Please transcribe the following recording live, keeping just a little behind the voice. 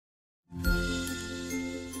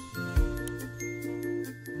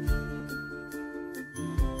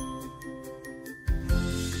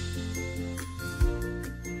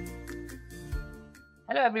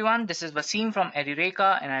Hello everyone, this is Wasim from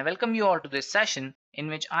Edureka and I welcome you all to this session in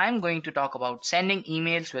which I am going to talk about sending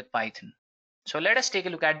emails with Python. So let us take a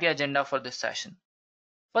look at the agenda for this session.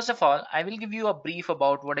 First of all, I will give you a brief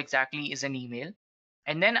about what exactly is an email,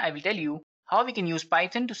 and then I will tell you how we can use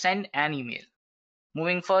Python to send an email.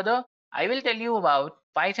 Moving further, I will tell you about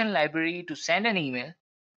Python library to send an email,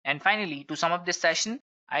 and finally, to sum up this session,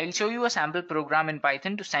 I will show you a sample program in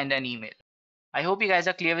Python to send an email. I hope you guys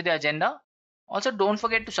are clear with the agenda. Also, don't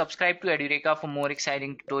forget to subscribe to Edureka for more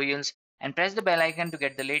exciting tutorials and press the bell icon to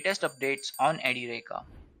get the latest updates on Edureka.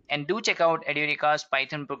 And do check out Edureka's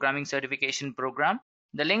Python programming certification program.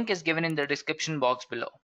 The link is given in the description box below.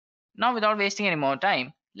 Now, without wasting any more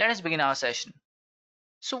time, let us begin our session.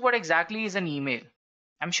 So, what exactly is an email?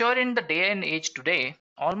 I'm sure in the day and age today,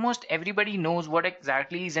 almost everybody knows what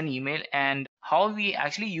exactly is an email and how we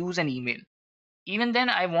actually use an email. Even then,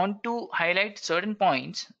 I want to highlight certain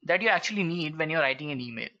points that you actually need when you're writing an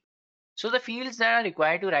email. So the fields that are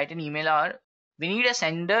required to write an email are, we need a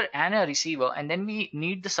sender and a receiver, and then we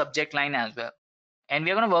need the subject line as well. And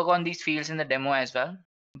we're going to work on these fields in the demo as well.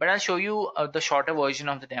 But I'll show you the shorter version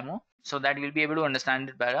of the demo so that you'll be able to understand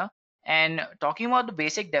it better. And talking about the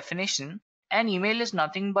basic definition, an email is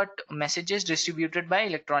nothing but messages distributed by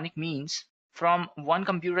electronic means from one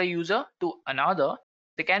computer user to another.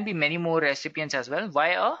 There can be many more recipients as well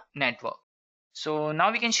via a network. So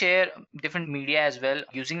now we can share different media as well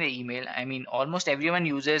using the email. I mean, almost everyone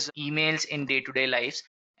uses emails in day-to-day lives,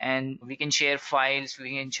 and we can share files,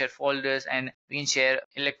 we can share folders, and we can share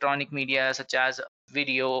electronic media such as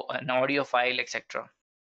video, an audio file, etc.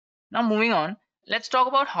 Now moving on, let's talk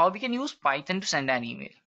about how we can use Python to send an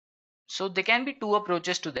email. So there can be two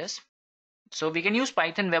approaches to this. So we can use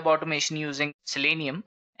Python web automation using Selenium,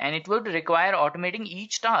 and it would require automating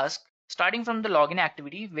each task starting from the login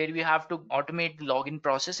activity, where we have to automate the login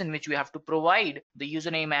process in which we have to provide the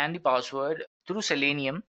username and the password through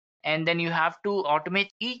Selenium. And then you have to automate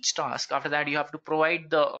each task. After that, you have to provide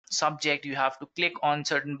the subject, you have to click on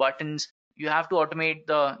certain buttons, you have to automate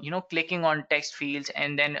the clicking on text fields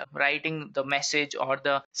and then writing the message or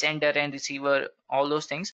the sender and receiver, all those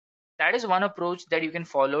things. That is one approach that you can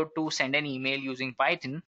follow to send an email using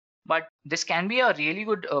Python. But this can be a really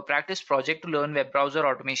good practice project to learn web browser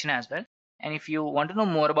automation as well. And if you want to know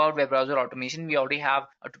more about web browser automation, we already have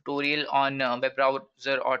a tutorial on web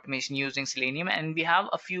browser automation using Selenium, and we have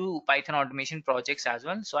a few Python automation projects as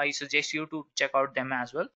well. So I suggest you to check out them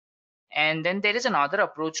as well. And then there is another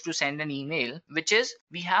approach to send an email, which is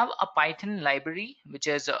we have a Python library, which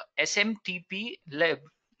is SMTP-lib,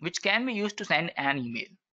 which can be used to send an email.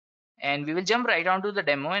 And we will jump right onto the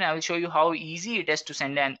demo and I will show you how easy it is to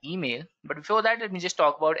send an email. But before that, let me just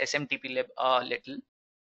talk about SMTP-lib a little.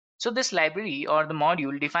 So this library or the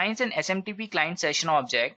module defines an SMTP client session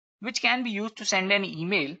object, which can be used to send an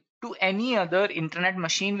email to any other internet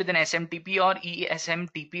machine with an SMTP or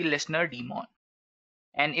eSMTP listener daemon.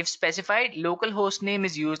 And if specified, localhost name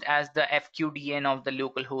is used as the FQDN of the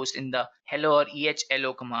localhost in the hello or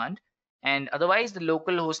ehlo command. And otherwise, the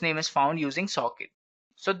localhost name is found using socket.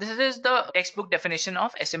 So this is the textbook definition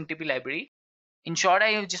of SMTP library. In short,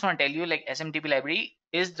 I just want to tell you, like, SMTP library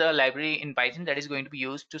is the library in Python that is going to be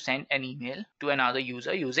used to send an email to another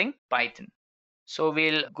user using Python. So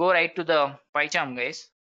we'll go right to the PyCharm,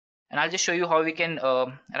 guys, and I'll just show you how we can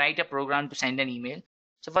write a program to send an email.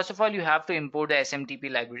 So first of all, you have to import the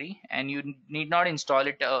SMTP library, and you need not install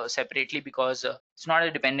it separately because it's not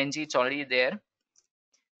a dependency, it's already there.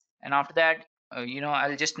 And after that,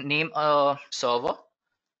 I'll just name a server.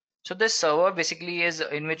 So this server basically is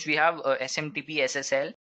in which we have SMTP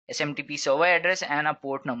SSL, SMTP server address, and a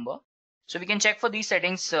port number. So we can check for these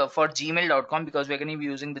settings for gmail.com because we're going to be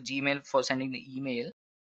using the Gmail for sending the email.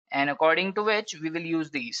 And according to which we will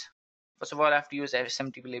use these. First of all, I have to use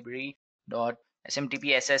SMTP library dot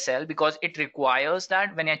SMTP SSL because it requires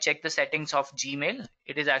that when I check the settings of Gmail,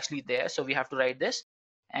 it is actually there. So we have to write this.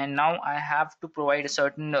 And now I have to provide a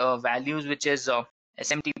certain values, which is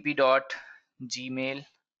smtp.gmail.com,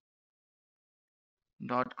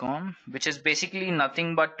 which is basically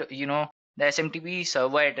nothing but the SMTP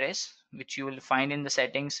server address, which you will find in the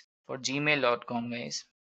settings for gmail.com, guys.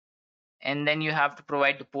 And then you have to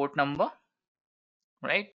provide the port number,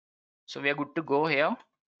 right? So we are good to go here.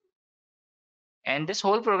 And this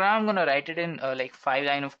whole program, I'm going to write it in like 5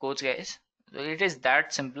 lines of codes, guys. So it is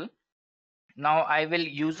that simple. Now I will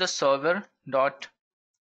use the server dot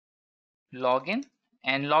login,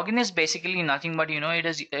 and login is basically nothing but it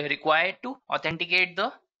is required to authenticate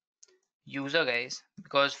the user, guys,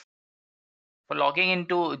 because for logging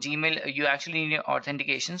into Gmail you actually need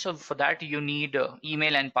authentication. So for that you need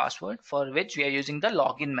email and password, for which we are using the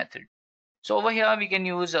login method. So over here we can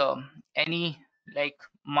use any, like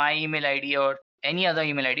my email ID or any other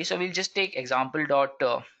email ID. So we'll just take example dot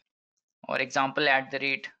or example at the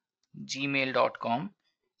rate gmail.com,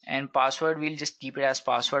 and password we'll just keep it as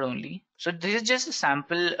password only. So this is just a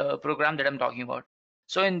sample program that I'm talking about.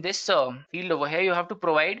 So in this field over here, you have to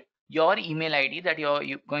provide your email ID that you're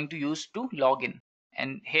going to use to log in,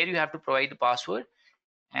 and here you have to provide the password.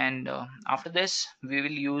 And after this we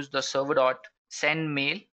will use the server dot send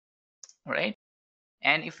mail, right?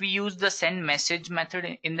 And if we use the send message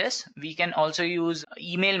method in this, we can also use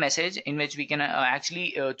email message, in which we can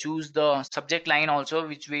actually choose the subject line also,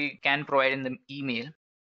 which we can provide in the email.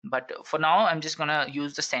 But for now I'm just gonna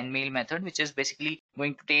use the send mail method, which is basically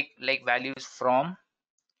going to take like values from,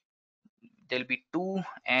 there'll be two,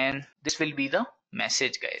 and this will be the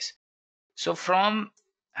message, guys. So from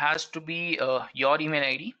has to be your email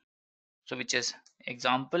ID, so which is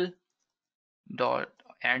example dot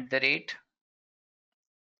at the rate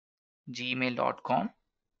gmail.com.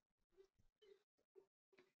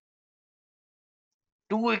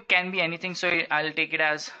 Two, it can be anything, so I'll take it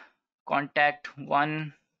as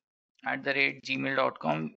contact1 at the rate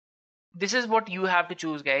gmail.com. This is what you have to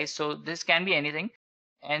choose, guys, so this can be anything.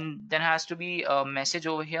 And then has to be a message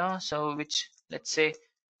over here, so which, let's say,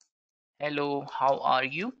 hello, how are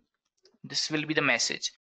you? This will be the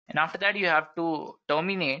message. And after that you have to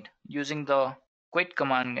terminate using the quit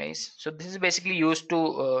command, guys. So this is basically used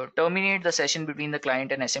to terminate the session between the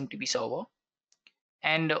client and SMTP server.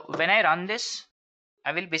 And when I run this,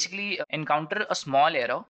 I will basically encounter a small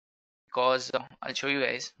error, because I'll show you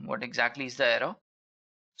guys what exactly is the error.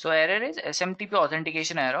 So error is SMTP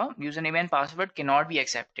authentication error, username and password cannot be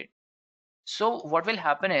accepted. So what will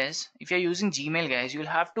happen is, if you're using Gmail, guys, you'll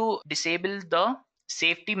have to disable the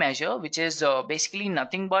safety measure, which is basically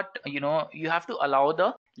nothing but, you have to allow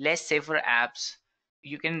the less safer apps.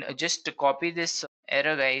 You can just copy this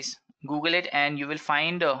error, guys, Google it, and you will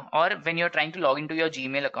find, or when you're trying to log into your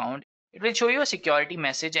Gmail account, it will show you a security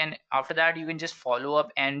message, and after that you can just follow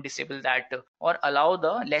up and disable that, or allow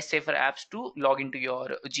the less safer apps to log into your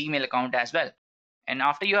Gmail account as well. And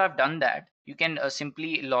after you have done that, you can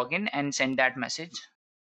simply log in and send that message.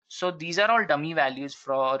 So these are all dummy values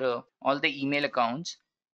for all the email accounts.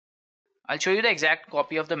 I'll show you the exact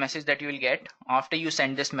copy of the message that you will get after you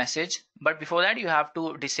send this message. But before that, you have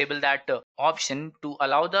to disable that option to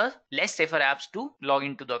allow the less safer apps to log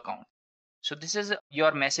into the account. So this is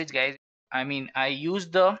your message, guys. I mean, I use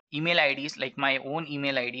the email IDs like my own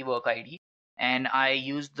email ID, work ID, and I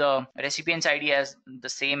use the recipient's ID as the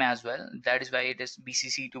same as well. That is why it is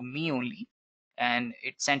BCC to me only, and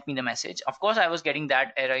it sent me the message. Of course, I was getting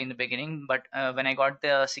that error in the beginning, but when I got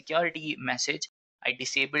the security message, I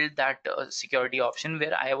disabled that security option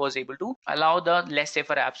where I was able to allow the less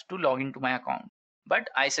safer apps to log into my account. But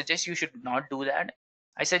I suggest you should not do that.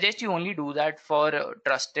 I suggest you only do that for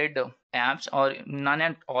trusted apps, or none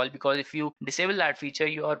at all, because if you disable that feature,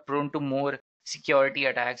 you are prone to more security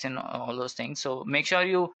attacks and all those things. So make sure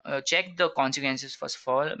you check the consequences first of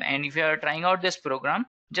all. And if you are trying out this program,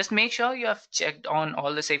 just make sure you have checked on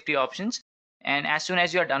all the safety options. And as soon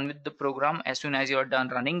as you are done with the program, as soon as you are done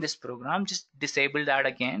running this program, just disable that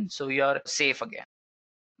again, so you are safe again.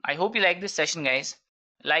 I hope you like this session, guys.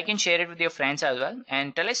 Like and share it with your friends as well,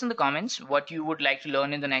 and tell us in the comments what you would like to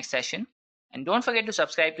learn in the next session. And don't forget to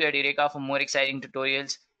subscribe to Edureka for more exciting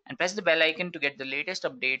tutorials, and press the bell icon to get the latest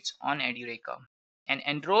updates on Edureka. And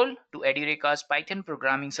enroll to Edureka's Python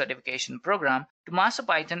Programming Certification Program to master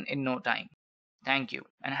Python in no time. Thank you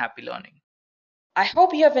and happy learning. I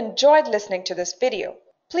hope you have enjoyed listening to this video.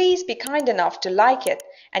 Please be kind enough to like it,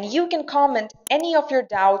 and you can comment any of your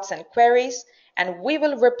doubts and queries, and we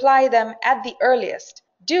will reply them at the earliest.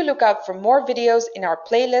 Do look out for more videos in our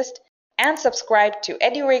playlist and subscribe to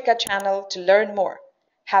Edureka channel to learn more.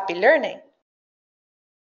 Happy learning!